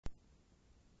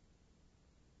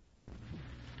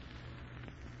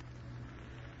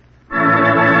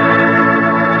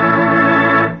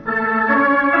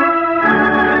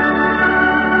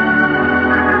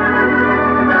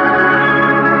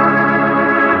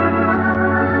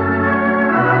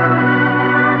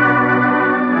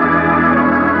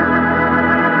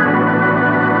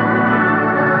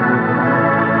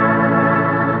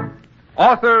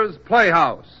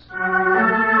Playhouse.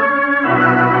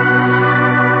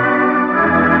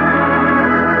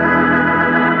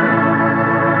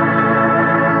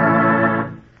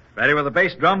 Ready with the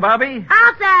bass drum, Bobby?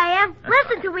 I'll say I am.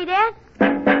 Listen to me, Dad.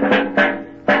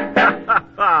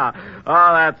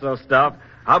 Oh, that's the stuff.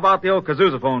 How about the old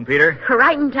kazoozaphone, Peter?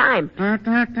 Right in time. Well,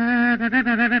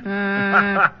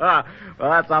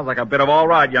 that sounds like a bit of all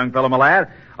right, young fellow, my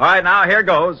lad. All right, now here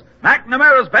goes.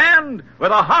 McNamara's Band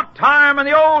with a hot time in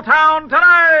the old town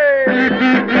tonight.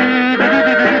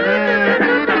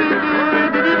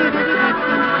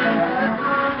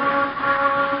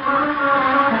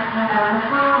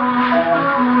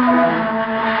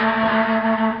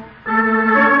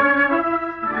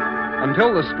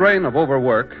 Until the strain of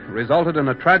overwork resulted in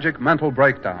a tragic mental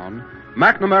breakdown,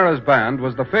 McNamara's Band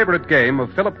was the favorite game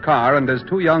of Philip Carr and his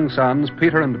two young sons,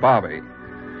 Peter and Bobby.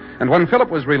 And when Philip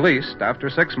was released after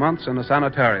 6 months in a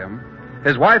sanitarium,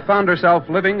 his wife found herself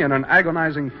living in an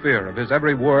agonizing fear of his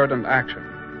every word and action.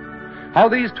 How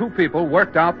these two people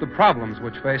worked out the problems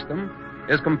which faced them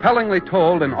is compellingly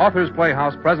told in Author's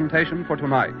Playhouse presentation for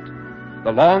tonight,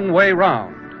 The Long Way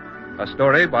Round, a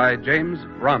story by James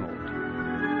Ronald.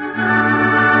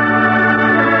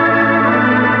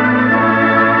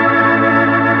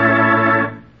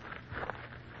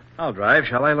 I'll drive,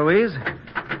 shall I, Louise?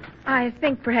 I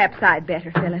think perhaps I'd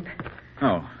better, Philip.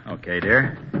 Oh, okay,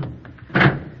 dear.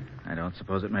 I don't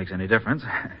suppose it makes any difference.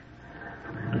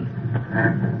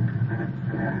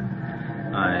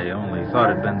 I only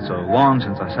thought it'd been so long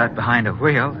since I sat behind a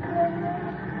wheel.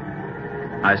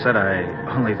 I said I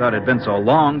only thought it'd been so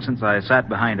long since I sat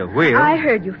behind a wheel. I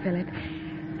heard you, Philip.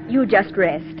 You just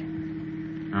rest.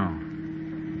 Oh.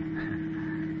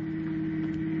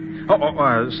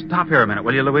 Stop here a minute,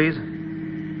 will you, Louise?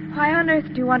 Why on earth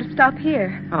do you want to stop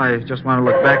here? Well, I just want to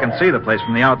look back and see the place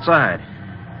from the outside.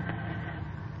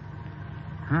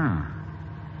 Huh.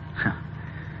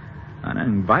 An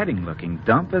inviting-looking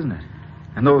dump, isn't it?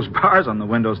 And those bars on the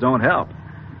windows don't help.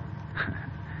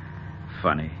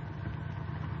 Funny.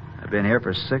 I've been here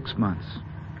for 6 months.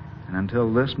 And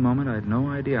until this moment, I had no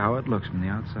idea how it looks from the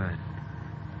outside.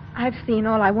 I've seen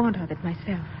all I want of it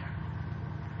myself.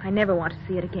 I never want to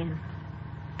see it again.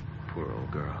 Poor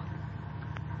old girl.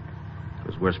 It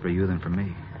was worse for you than for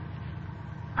me.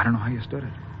 I don't know how you stood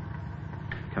it.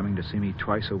 Coming to see me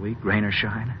twice a week, rain or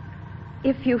shine.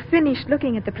 If you've finished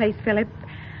looking at the place, Philip,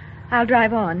 I'll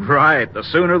drive on. Right. The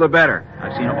sooner the better.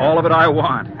 I've seen all of it I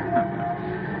want.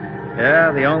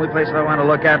 Yeah, the only place I want to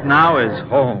look at now is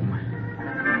home.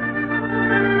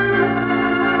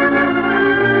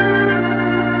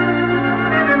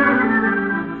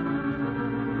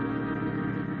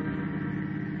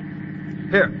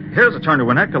 Here's a turn to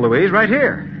Winnetka, Louise, right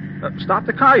here. Stop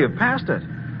the car. You've passed it.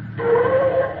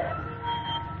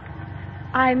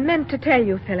 I meant to tell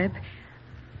you, Philip.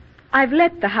 I've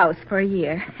let the house for a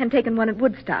year and taken one at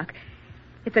Woodstock.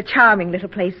 It's a charming little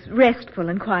place, restful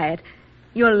and quiet.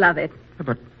 You'll love it.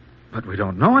 But we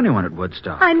don't know anyone at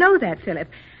Woodstock. I know that, Philip.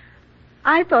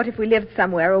 I thought if we lived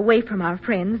somewhere away from our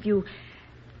friends, you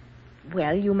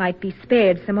might be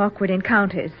spared some awkward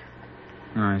encounters.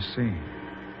 I see.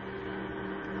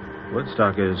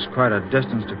 Woodstock is quite a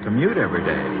distance to commute every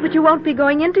day. But you won't be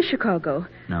going into Chicago.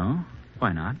 No?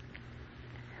 Why not?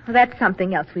 Well, that's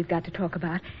something else we've got to talk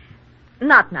about.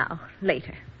 Not now.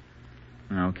 Later.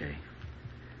 Okay.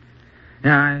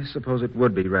 Yeah, I suppose it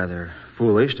would be rather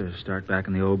foolish to start back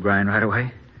in the old grind right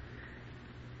away.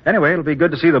 Anyway, it'll be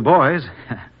good to see the boys.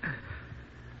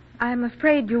 I'm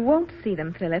afraid you won't see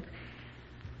them, Philip.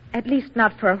 At least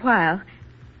not for a while.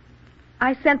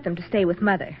 I sent them to stay with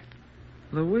Mother.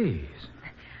 Louise.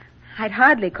 I'd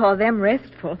hardly call them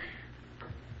restful.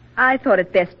 I thought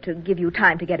it best to give you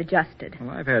time to get adjusted.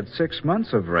 Well, I've had 6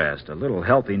 months of rest. A little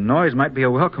healthy noise might be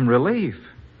a welcome relief.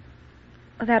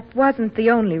 That wasn't the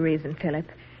only reason, Philip.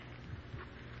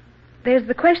 There's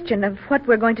the question of what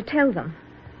we're going to tell them.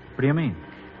 What do you mean?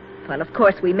 Well, of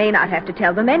course, we may not have to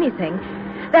tell them anything.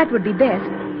 That would be best.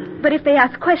 But if they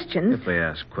ask questions... If they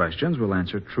ask questions, we'll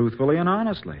answer truthfully and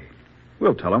honestly.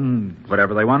 We'll tell them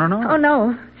whatever they want to know. Oh,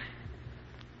 no.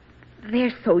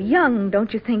 They're so young,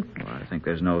 don't you think? Well, I think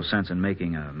there's no sense in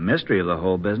making a mystery of the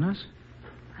whole business.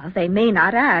 Well, they may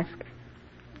not ask.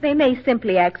 They may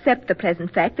simply accept the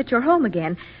pleasant fact that you're home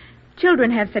again.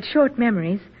 Children have such short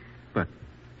memories. But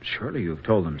surely you've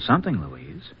told them something,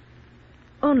 Louise.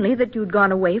 Only that you'd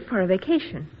gone away for a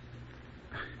vacation.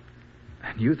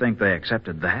 And you think they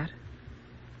accepted that?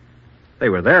 They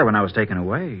were there when I was taken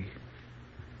away.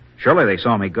 Surely they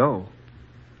saw me go.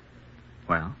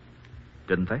 Well,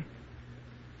 didn't they?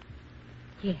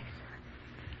 Yes.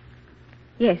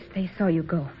 Yes, they saw you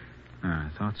go. I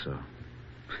thought so.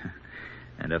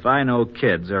 And if I know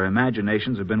kids, their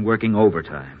imaginations have been working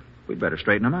overtime. We'd better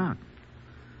straighten them out.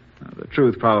 Well, the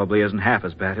truth probably isn't half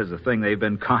as bad as the thing they've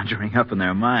been conjuring up in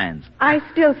their minds. I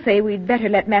still say we'd better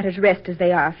let matters rest as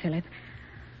they are, Philip.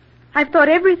 I've thought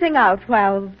everything out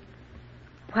while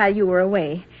you were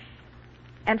away.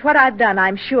 And what I've done,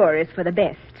 I'm sure, is for the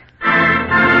best.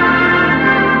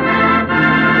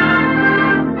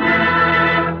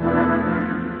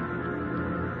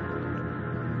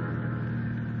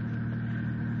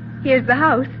 Here's the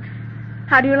house.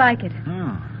 How do you like it?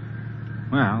 Oh.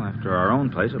 Well, after our own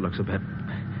place, it looks a bit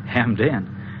hemmed in.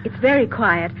 It's very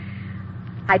quiet.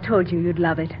 I told you you'd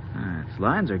love it. Its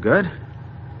lines are good.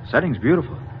 Setting's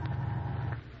beautiful.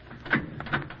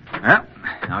 Well,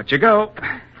 out you go.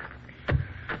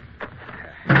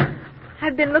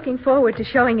 I've been looking forward to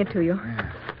showing it to you.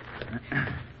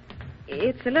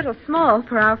 It's a little small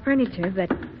for our furniture,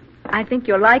 but I think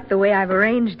you'll like the way I've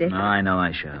arranged it. I know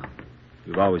I shall.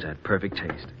 You've always had perfect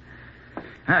taste.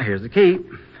 Now, here's the key.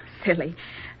 Silly.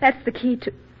 That's the key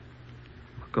to...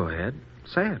 Go ahead.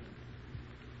 Say it.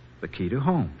 The key to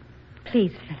home.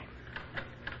 Please,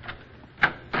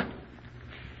 Philip.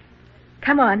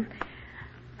 Come on.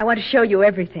 I want to show you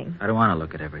everything. I don't want to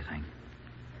look at everything.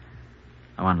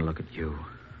 I want to look at you.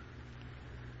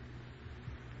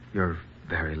 You're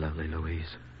very lovely,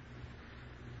 Louise.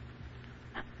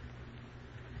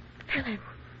 Philip.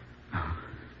 Oh.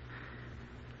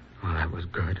 Well, that was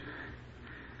good.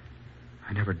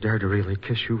 I never dared to really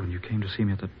kiss you when you came to see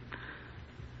me at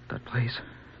that place.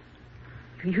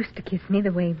 You used to kiss me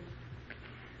the way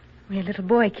a little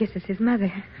boy kisses his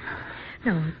mother.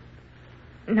 No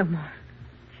more.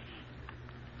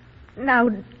 Now,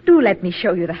 do let me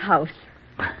show you the house.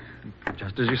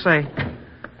 Just as you say.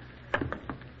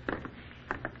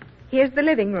 Here's the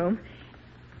living room.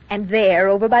 And there,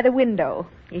 over by the window,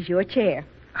 is your chair.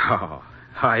 Oh,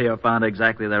 you found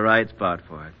exactly the right spot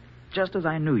for it. Just as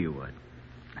I knew you would.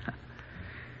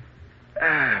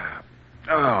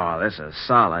 Oh, this is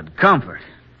solid comfort.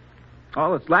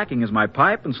 All that's lacking is my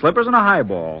pipe and slippers and a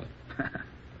highball.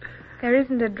 There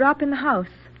isn't a drop in the house.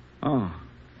 Oh,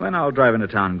 then I'll drive into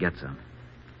town and get some.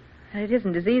 It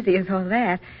isn't as easy as all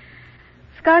that.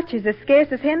 Scotch is as scarce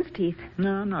as hen's teeth.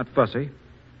 No, I'm not fussy.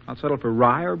 I'll settle for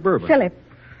rye or bourbon. Philip,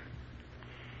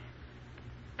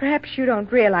 perhaps you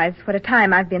don't realize what a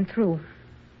time I've been through.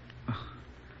 Oh,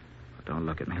 don't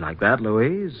look at me like that,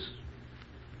 Louise.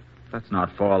 Let's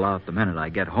not fall out the minute I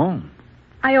get home.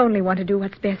 I only want to do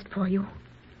what's best for you.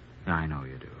 I know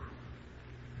you do.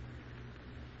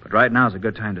 But right now's a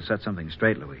good time to set something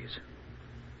straight, Louise.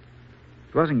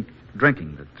 It wasn't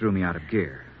drinking that threw me out of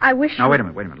gear. I wish... Now, wait a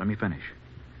minute. Let me finish.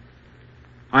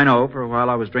 I know for a while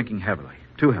I was drinking heavily.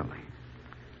 Too heavily.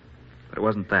 But it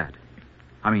wasn't that.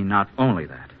 I mean, not only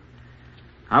that.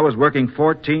 I was working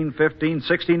 14, 15,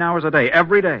 16 hours a day,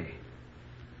 every day.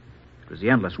 It was the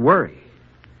endless worry.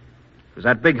 It was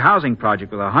that big housing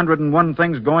project with 101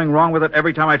 things going wrong with it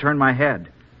every time I turned my head.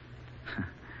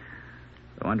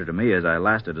 The wonder to me is I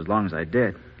lasted as long as I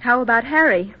did. How about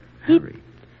Harry? Harry?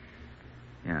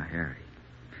 Yeah, Harry.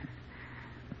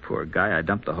 The poor guy, I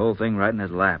dumped the whole thing right in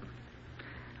his lap.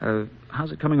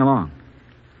 How's it coming along?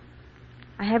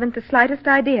 I haven't the slightest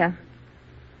idea.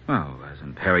 Well,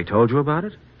 hasn't Harry told you about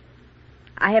it?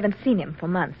 I haven't seen him for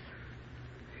months.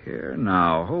 Here,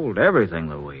 now, hold everything,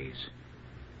 Louise.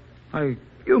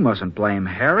 You mustn't blame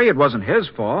Harry. It wasn't his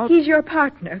fault. He's your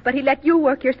partner, but he let you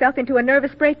work yourself into a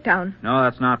nervous breakdown. No,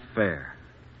 that's not fair.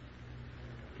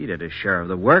 He did his share of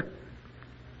the work.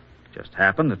 It just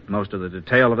happened that most of the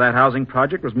detail of that housing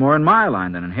project was more in my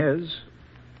line than in his.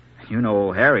 You know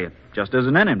old Harry, it just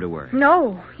isn't in him to worry.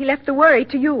 No, he left the worry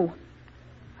to you.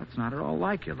 That's not at all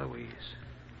like you, Louise.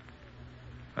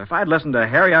 If I'd listened to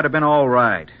Harry, I'd have been all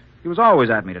right. He was always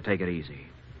at me to take it easy.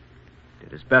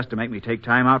 Did his best to make me take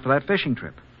time out for that fishing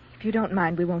trip. If you don't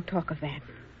mind, we won't talk of that.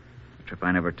 A trip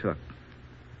I never took.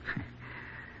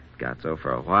 Got so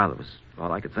for a while, it was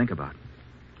all I could think about.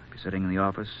 I'd be sitting in the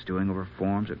office, stewing over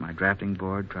forms at my drafting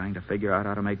board, trying to figure out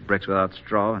how to make bricks without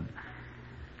straw,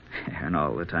 and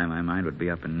all the time my mind would be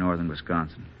up in northern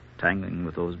Wisconsin, tangling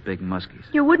with those big muskies.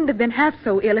 You wouldn't have been half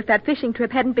so ill if that fishing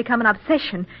trip hadn't become an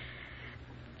obsession.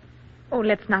 Oh,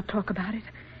 let's not talk about it.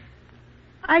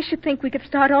 I should think we could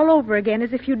start all over again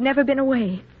as if you'd never been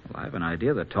away. Well, I have an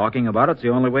idea that talking about it's the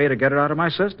only way to get it out of my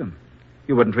system.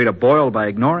 You wouldn't treat a boil by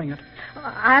ignoring it.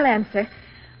 I'll answer.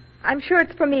 I'm sure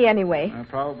it's for me anyway.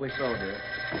 Probably so, dear.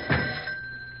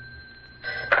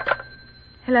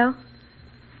 Hello?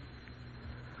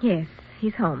 Yes,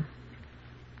 he's home.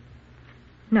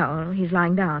 No, he's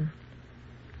lying down.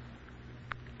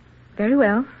 Very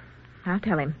well. I'll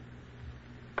tell him.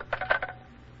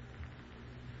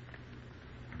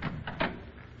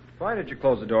 Why did you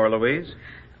close the door, Louise?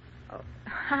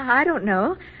 I don't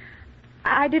know.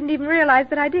 I didn't even realize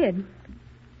that I did.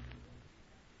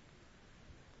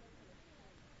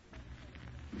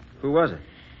 Who was it?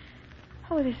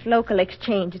 Oh, this local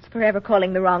exchange. It's forever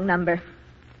calling the wrong number.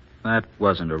 That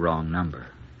wasn't a wrong number.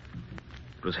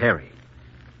 It was Harry,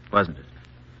 wasn't it?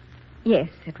 Yes,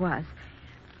 it was.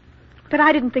 But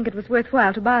I didn't think it was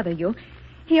worthwhile to bother you.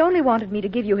 He only wanted me to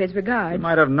give you his regards. You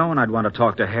might have known I'd want to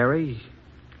talk to Harry.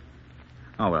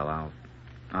 Oh, well,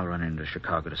 I'll run into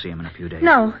Chicago to see him in a few days.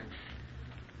 No.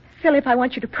 Philip, I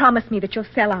want you to promise me that you'll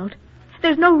sell out.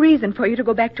 There's no reason for you to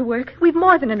go back to work. We've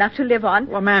more than enough to live on.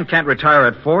 Well, a man can't retire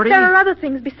at 40. There are other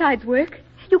things besides work.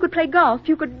 You could play golf.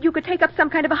 You could take up some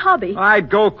kind of a hobby.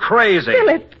 I'd go crazy.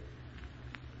 Philip,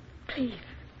 please.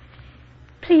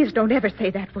 Please don't ever say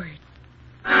that word.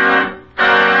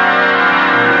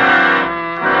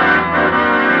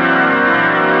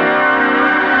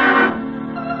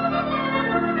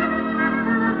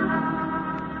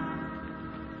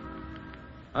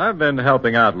 I've been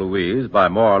helping out Louise by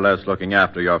more or less looking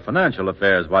after your financial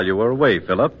affairs while you were away,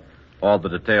 Philip. All the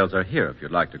details are here if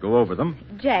you'd like to go over them.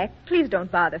 Jack, please don't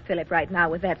bother Philip right now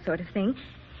with that sort of thing.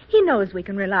 He knows we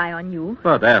can rely on you.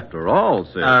 But after all,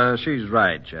 Sis... She's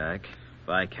right, Jack. If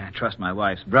I can't trust my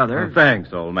wife's brother...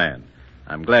 Thanks, old man.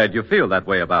 I'm glad you feel that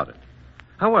way about it.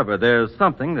 However, there's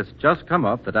something that's just come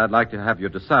up that I'd like to have you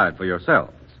decide for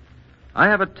yourselves. I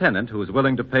have a tenant who's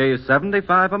willing to pay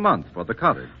 $75 a month for the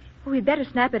cottage. We'd better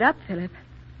snap it up, Philip.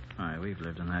 Why, we've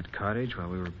lived in that cottage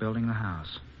while we were building the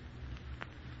house.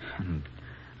 And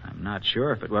I'm not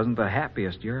sure if it wasn't the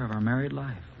happiest year of our married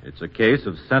life. It's a case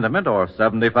of sentiment or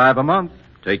 $75 a month.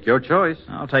 Take your choice.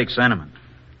 I'll take sentiment.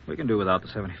 We can do without the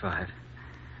 75.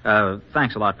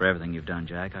 Thanks a lot for everything you've done,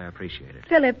 Jack. I appreciate it.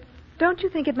 Philip, don't you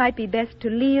think it might be best to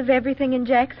leave everything in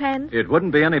Jack's hands? It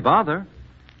wouldn't be any bother.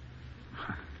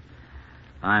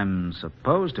 I'm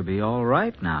supposed to be all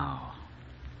right now.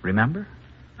 Remember?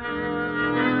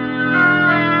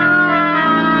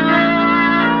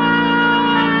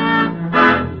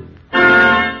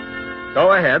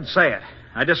 Go ahead, say it.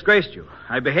 I disgraced you.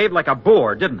 I behaved like a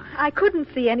boor, didn't I? I couldn't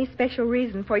see any special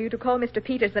reason for you to call Mr.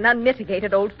 Peters an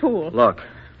unmitigated old fool. Look,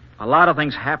 a lot of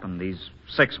things happened these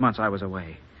 6 months I was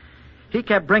away. He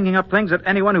kept bringing up things that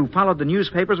anyone who followed the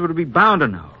newspapers would be bound to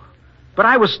know. But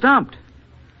I was stumped.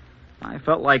 I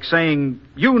felt like saying,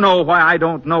 you know why I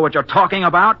don't know what you're talking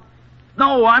about?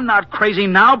 No, I'm not crazy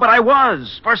now, but I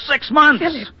was for 6 months.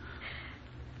 Philip,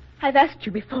 I've asked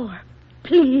you before.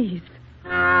 Please.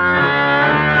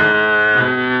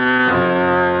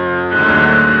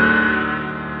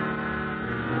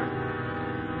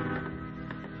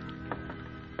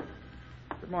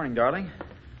 Good morning, darling.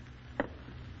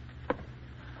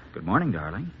 Good morning,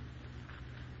 darling.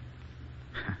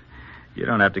 You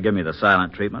don't have to give me the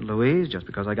silent treatment, Louise, just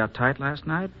because I got tight last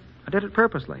night. I did it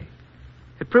purposely.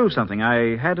 It proved something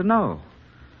I had to know.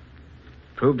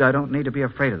 It proved I don't need to be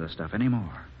afraid of this stuff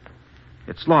anymore.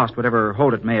 It's lost whatever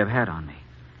hold it may have had on me.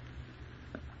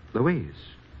 Louise,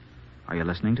 are you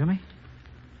listening to me?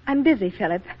 I'm busy,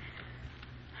 Philip.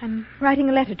 I'm writing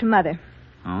a letter to Mother.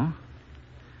 Oh?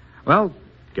 Well,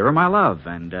 give her my love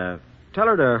and tell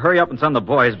her to hurry up and send the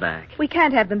boys back. We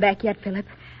can't have them back yet, Philip.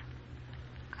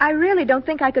 I really don't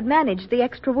think I could manage the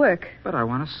extra work. But I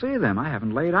want to see them. I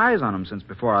haven't laid eyes on them since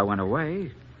before I went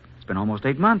away. It's been almost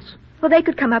 8 months. Well, they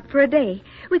could come up for a day.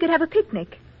 We could have a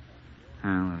picnic.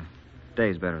 Well, a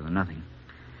day's better than nothing.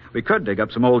 We could dig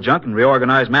up some old junk and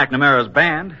reorganize McNamara's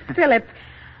band. Philip,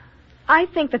 I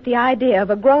think that the idea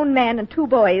of a grown man and 2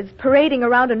 boys parading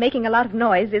around and making a lot of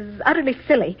noise is utterly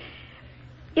silly.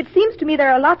 It seems to me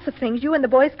there are lots of things you and the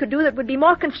boys could do that would be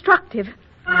more constructive.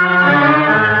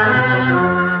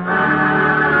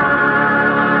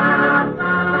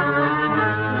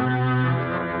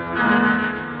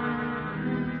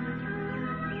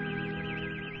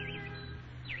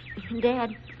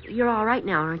 Dad, you're all right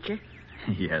now, aren't you?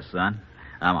 Yes, son.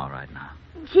 I'm all right now.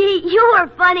 Gee, you were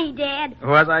funny, Dad.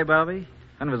 Was I, Bobby?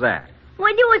 When was that?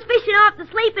 When you was fishing off the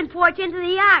sleeping porch into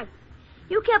the yard.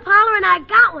 You kept hollering, I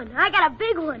got one. I got a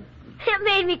big one. It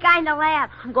made me kind of laugh.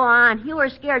 Go on. You were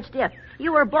scared stiff.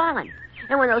 You were bawling.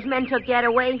 And when those men took Dad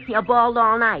away, you bawled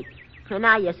all night. And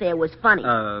now you say it was funny.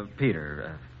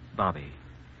 Peter, Bobby.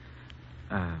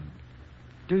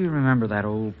 Do you remember that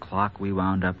old clock we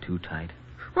wound up too tight?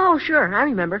 Oh, sure. I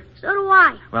remember. So do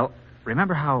I. Well,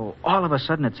 remember how all of a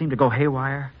sudden it seemed to go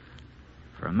haywire?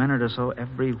 For a minute or so,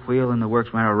 every wheel in the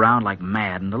works went around like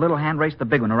mad, and the little hand raced the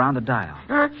big one around the dial.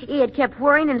 It kept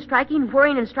whirring and striking,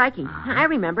 whirring and striking. I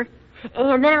remember.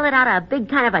 And then it let out a big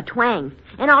kind of a twang,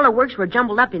 and all the works were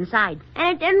jumbled up inside.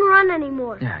 And it didn't run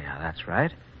anymore. Yeah, that's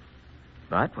right.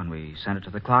 But when we sent it to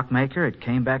the clockmaker, it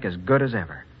came back as good as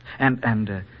ever. And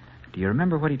do you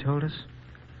remember what he told us?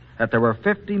 That there were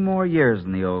 50 more years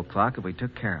in the old clock if we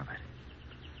took care of it.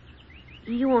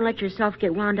 You won't let yourself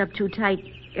get wound up too tight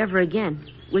ever again,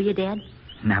 will you, Dad?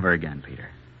 Never again, Peter.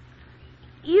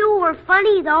 You were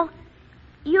funny, though.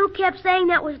 You kept saying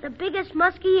that was the biggest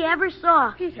muskie you ever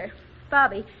saw. Peter,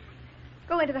 Bobby,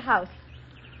 go into the house.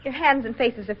 Your hands and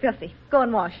faces are filthy. Go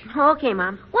and wash. Okay,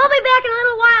 Mom. We'll be back in a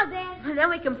little while, Dad. And then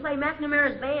we can play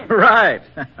McNamara's band. Right.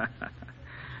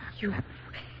 You...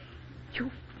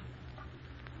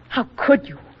 How could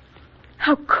you?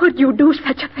 How could you do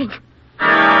such a thing?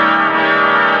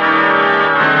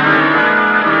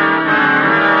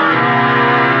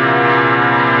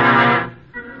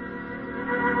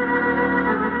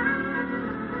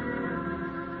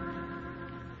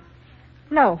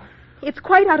 No, it's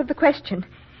quite out of the question.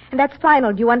 And that's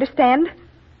final, do you understand?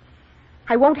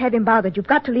 I won't have him bothered. You've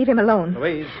got to leave him alone.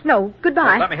 Louise. No,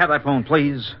 goodbye. Let me have that phone,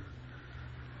 please.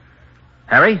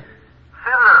 Harry?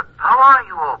 Philip, how are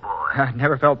you, old boy? I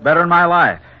never felt better in my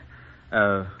life.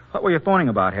 What were you phoning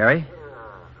about, Harry?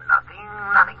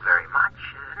 Nothing very much.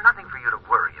 Nothing for you to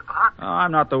worry about. Oh,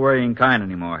 I'm not the worrying kind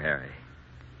anymore, Harry.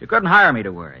 You couldn't hire me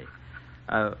to worry.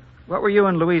 What were you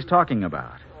and Louise talking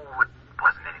about? Oh, it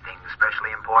wasn't anything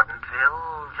especially important, Phil.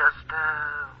 Just,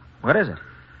 What is it?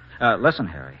 Listen,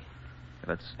 Harry. If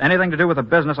it's anything to do with the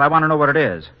business, I want to know what it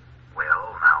is.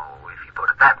 Well, now, if you put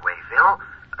it that way, Phil,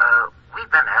 we've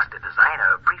been asked to design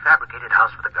a prefabricated house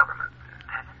for the government.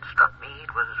 And it struck me it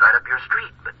was right up your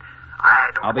street, but I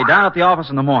don't I'll be down at the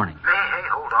office in the morning. Hey,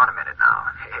 hold on a minute now.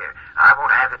 Here, I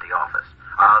won't have it at the office.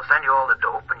 I'll send you all the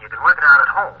dope, and you can work it out at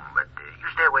home, but you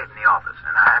stay away from the office.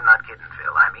 And I'm not kidding,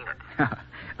 Phil. I mean it.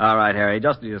 All right, Harry,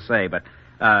 just as you say, but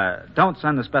don't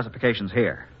send the specifications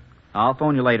here. I'll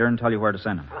phone you later and tell you where to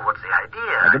send them. Well, what's the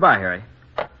idea? Goodbye, Harry.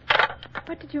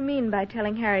 What did you mean by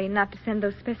telling Harry not to send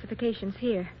those specifications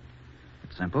here?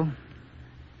 It's simple.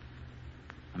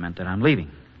 I meant that I'm leaving.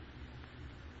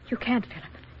 You can't, Philip.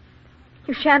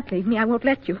 You shan't leave me. I won't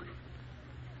let you.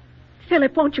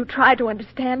 Philip, won't you try to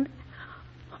understand?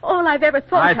 All I've ever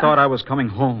thought I thought I was coming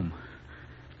home.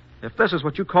 If this is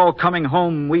what you call coming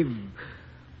home,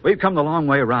 we've come the long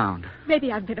way around. Maybe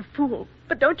I've been a fool,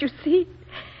 but don't you see?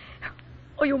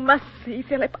 Oh, you must see,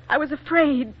 Philip. I was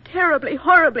afraid, terribly,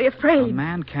 horribly afraid. A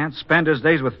man can't spend his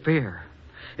days with fear.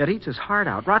 It eats his heart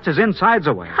out, rots his insides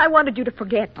away. I wanted you to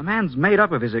forget. A man's made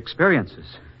up of his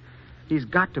experiences. He's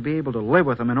got to be able to live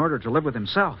with them in order to live with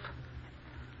himself.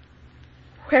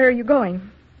 Where are you going?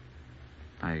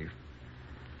 I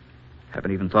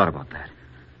haven't even thought about that.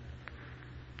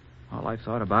 All I've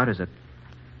thought about is that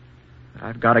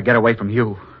I've got to get away from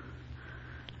you.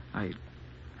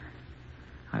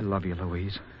 I love you,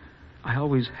 Louise. I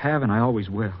always have and I always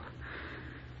will.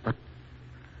 But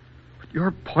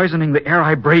you're poisoning the air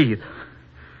I breathe.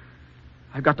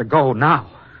 I've got to go now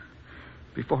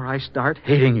before I start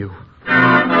hating you.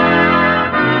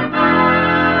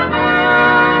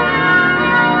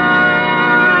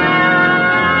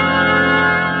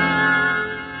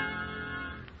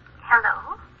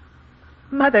 Hello?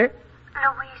 Mother,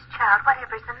 Louise, child,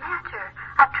 whatever's the matter?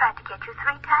 I've tried to get you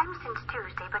 3 times since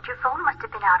Tuesday, but your phone must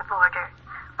have been out of order.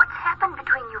 What's happened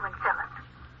between you and Philip?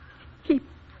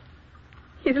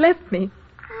 he's left me.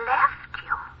 Left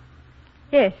you?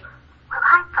 Yes. Well,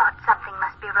 I thought something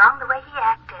must be wrong the way he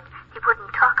acted. He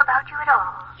wouldn't talk about you at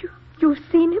all. You've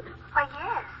seen him? Why,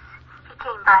 yes. He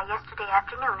came by yesterday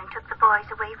afternoon and took the boys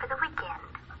away for the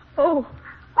weekend. Oh,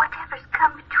 Whatever's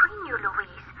come between you,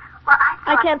 Louise? Well, I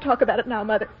thought... I can't talk about it now,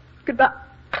 Mother. Goodbye.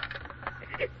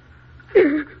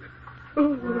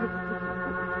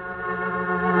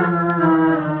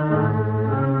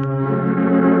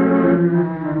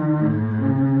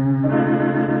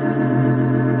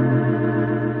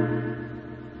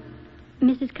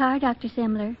 Mrs. Carr, Dr.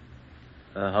 Semler.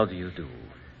 How do you do?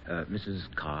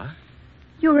 Mrs. Carr?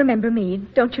 You remember me,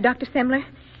 don't you, Dr. Semler?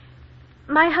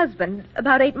 My husband,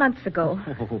 about 8 months ago.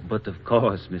 Oh, but of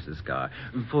course, Mrs. Carr.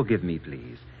 Forgive me,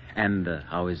 please. And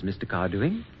how is Mr. Carr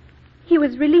doing? He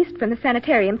was released from the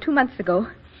sanitarium 2 months ago.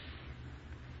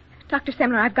 Dr.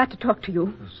 Semler, I've got to talk to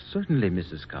you. Certainly,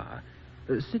 Mrs. Carr.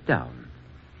 Sit down.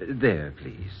 There,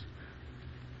 please.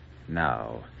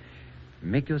 Now,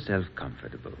 make yourself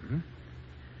comfortable.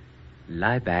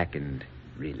 Lie back and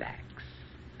relax.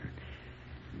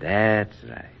 That's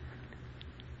right.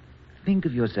 Think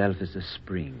of yourself as a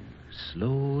spring,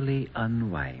 slowly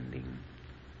unwinding.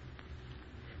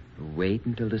 Wait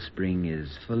until the spring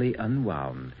is fully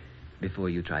unwound before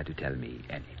you try to tell me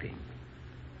anything.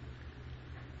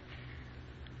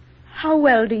 How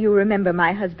well do you remember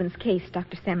my husband's case,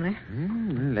 Dr. Semler?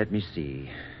 Let me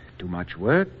see. Too much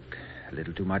work, a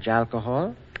little too much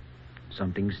alcohol,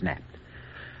 something snapped.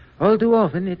 All too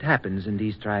often it happens in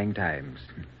these trying times.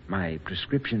 My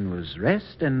prescription was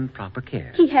rest and proper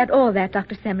care. He had all that,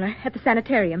 Dr. Semler, at the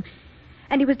sanitarium.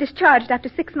 And he was discharged after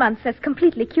 6 months as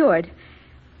completely cured.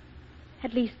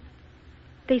 At least,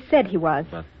 they said he was.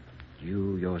 But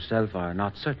you yourself are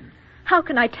not certain. How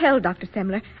can I tell, Dr.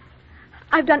 Semler?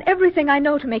 I've done everything I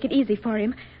know to make it easy for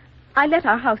him. I let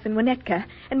our house in Winnetka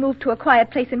and moved to a quiet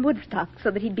place in Woodstock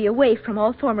so that he'd be away from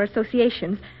all former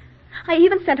associations. I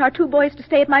even sent our 2 boys to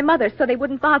stay at my mother's so they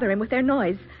wouldn't bother him with their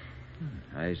noise.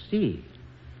 I see.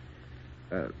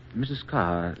 Mrs.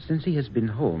 Carr, since he has been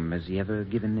home, has he ever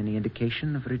given any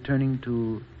indication of returning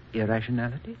to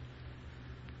irrationality?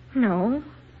 No.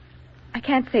 I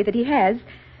can't say that he has.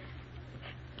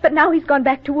 But now he's gone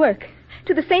back to work.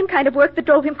 To the same kind of work that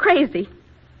drove him crazy.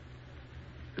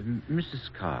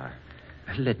 Mrs. Carr,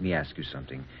 let me ask you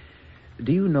something.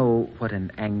 Do you know what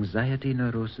an anxiety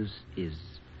neurosis is?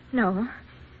 No,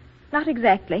 not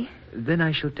exactly. Then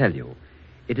I shall tell you.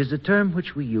 It is a term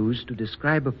which we use to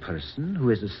describe a person who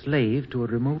is a slave to a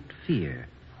remote fear.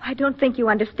 I don't think you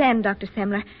understand, Dr.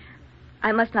 Semler.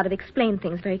 I must not have explained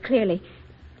things very clearly.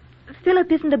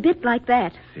 Philip isn't a bit like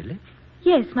that. Philip?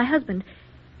 Yes, my husband.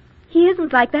 He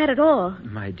isn't like that at all.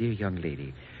 My dear young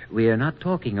lady, we are not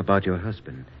talking about your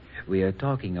husband. We are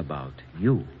talking about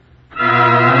you.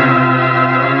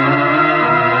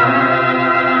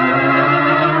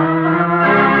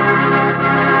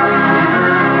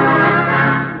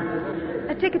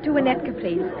 A ticket to Winnetka,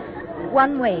 please.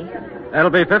 One way. That'll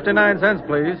be 59 cents,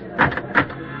 please.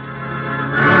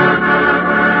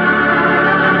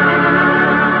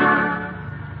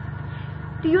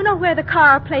 Do you know where the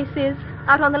Carr place is?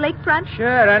 Out on the lakefront?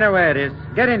 Sure, I know where it is.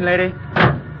 Get in, lady.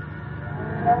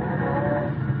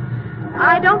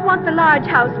 I don't want the large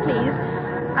house, please.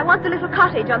 I want the little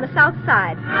cottage on the south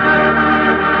side.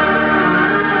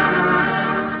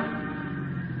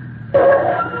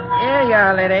 Here you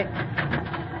are, lady.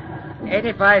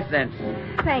 85 cents.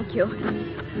 Thank you.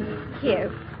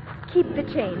 Here, keep the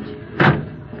change.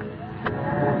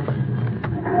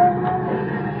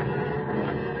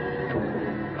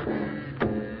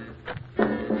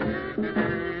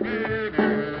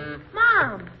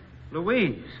 Mom!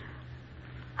 Louise.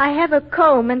 I have a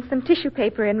comb and some tissue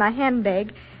paper in my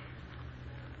handbag.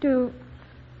 Do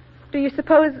you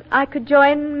suppose I could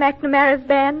join McNamara's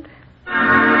band?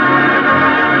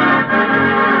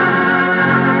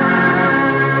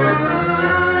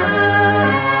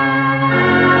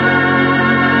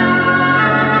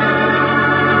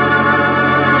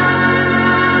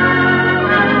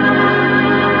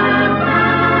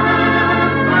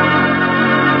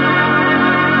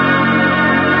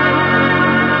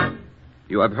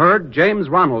 You have heard James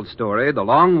Ronald's story, The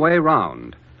Long Way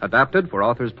Round, adapted for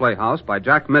Authors Playhouse by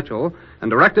Jack Mitchell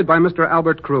and directed by Mr.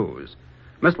 Albert Cruz.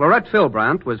 Miss Lorette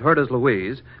Philbrandt was heard as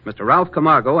Louise, Mr. Ralph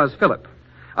Camargo as Philip.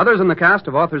 Others in the cast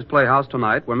of Authors Playhouse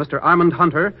tonight were Mr. Armand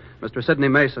Hunter, Mr. Sidney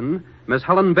Mason, Miss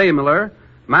Helen Baymiller,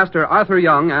 Master Arthur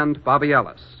Young, and Bobby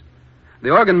Ellis. The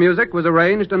organ music was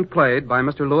arranged and played by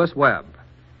Mr. Lewis Webb.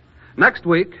 Next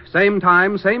week, same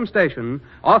time, same station,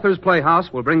 Authors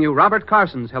Playhouse will bring you Robert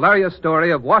Carson's hilarious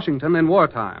story of Washington in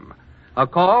wartime. A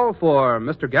call for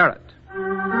Mr. Garrett.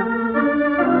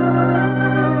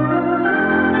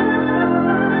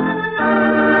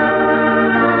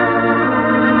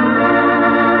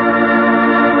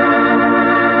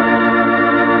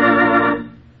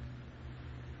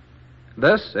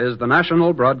 This is the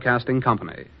National Broadcasting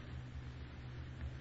Company.